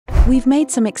We've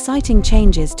made some exciting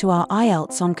changes to our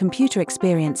IELTS on computer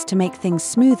experience to make things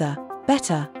smoother,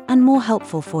 better, and more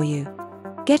helpful for you.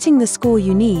 Getting the score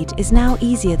you need is now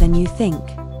easier than you think.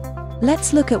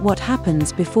 Let's look at what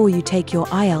happens before you take your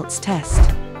IELTS test.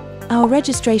 Our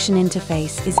registration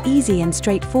interface is easy and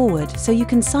straightforward, so you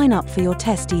can sign up for your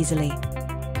test easily.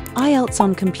 IELTS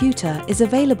on computer is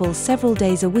available several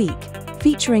days a week,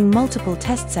 featuring multiple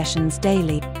test sessions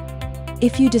daily.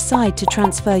 If you decide to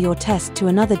transfer your test to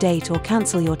another date or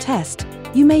cancel your test,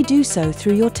 you may do so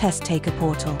through your test taker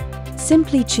portal.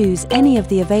 Simply choose any of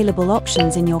the available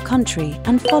options in your country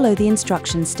and follow the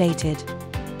instructions stated.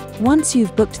 Once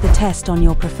you've booked the test on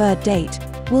your preferred date,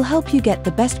 we'll help you get the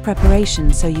best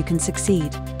preparation so you can succeed.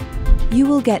 You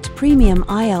will get premium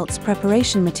IELTS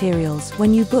preparation materials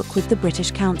when you book with the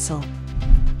British Council.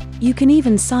 You can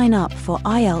even sign up for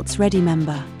IELTS Ready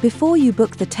Member before you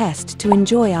book the test to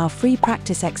enjoy our free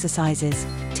practice exercises,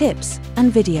 tips,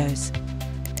 and videos.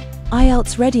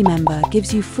 IELTS Ready Member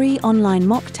gives you free online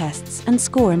mock tests and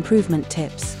score improvement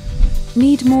tips.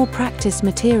 Need more practice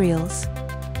materials?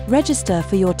 Register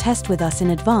for your test with us in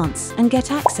advance and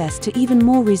get access to even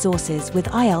more resources with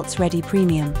IELTS Ready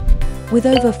Premium. With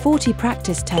over 40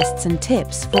 practice tests and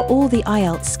tips for all the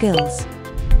IELTS skills,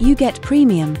 you get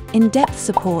premium, in-depth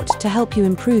support to help you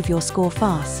improve your score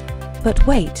fast. But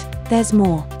wait, there's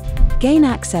more. Gain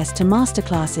access to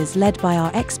masterclasses led by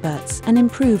our experts and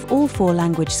improve all 4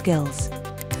 language skills.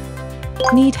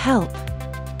 Need help?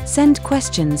 Send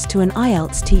questions to an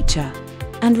IELTS teacher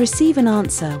and receive an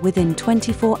answer within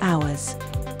 24 hours.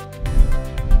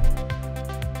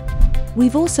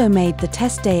 We've also made the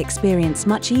test day experience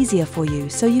much easier for you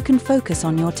so you can focus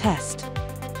on your test.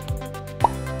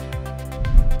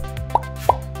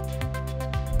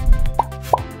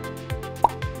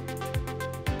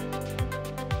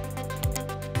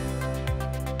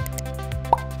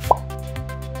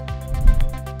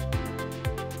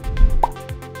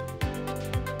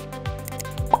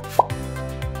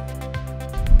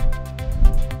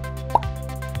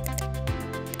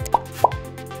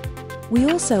 We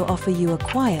also offer you a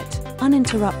quiet,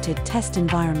 uninterrupted test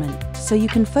environment so you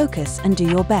can focus and do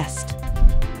your best.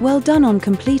 Well done on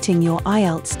completing your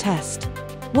IELTS test.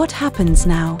 What happens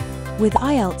now? With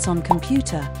IELTS on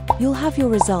computer, you'll have your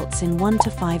results in 1 to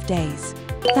 5 days.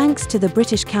 Thanks to the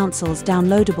British Council's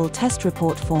downloadable test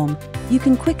report form, you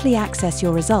can quickly access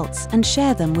your results and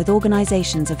share them with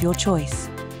organisations of your choice.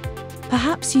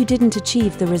 Perhaps you didn't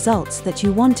achieve the results that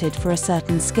you wanted for a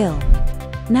certain skill.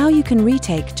 Now you can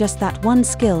retake just that one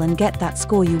skill and get that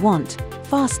score you want,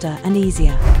 faster and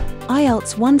easier.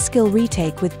 IELTS One Skill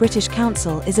Retake with British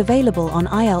Council is available on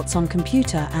IELTS on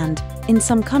computer and, in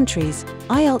some countries,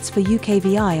 IELTS for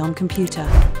UKVI on computer.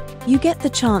 You get the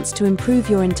chance to improve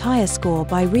your entire score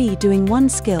by redoing one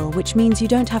skill, which means you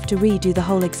don't have to redo the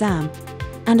whole exam.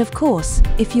 And of course,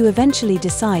 if you eventually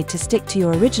decide to stick to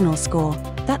your original score,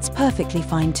 that's perfectly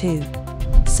fine too.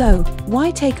 So,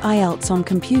 why take IELTS on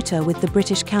computer with the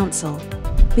British Council?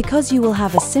 Because you will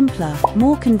have a simpler,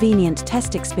 more convenient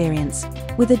test experience,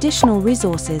 with additional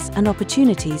resources and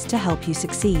opportunities to help you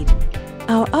succeed.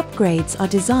 Our upgrades are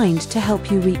designed to help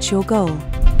you reach your goal.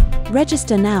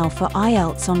 Register now for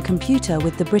IELTS on computer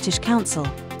with the British Council,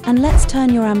 and let's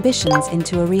turn your ambitions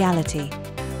into a reality.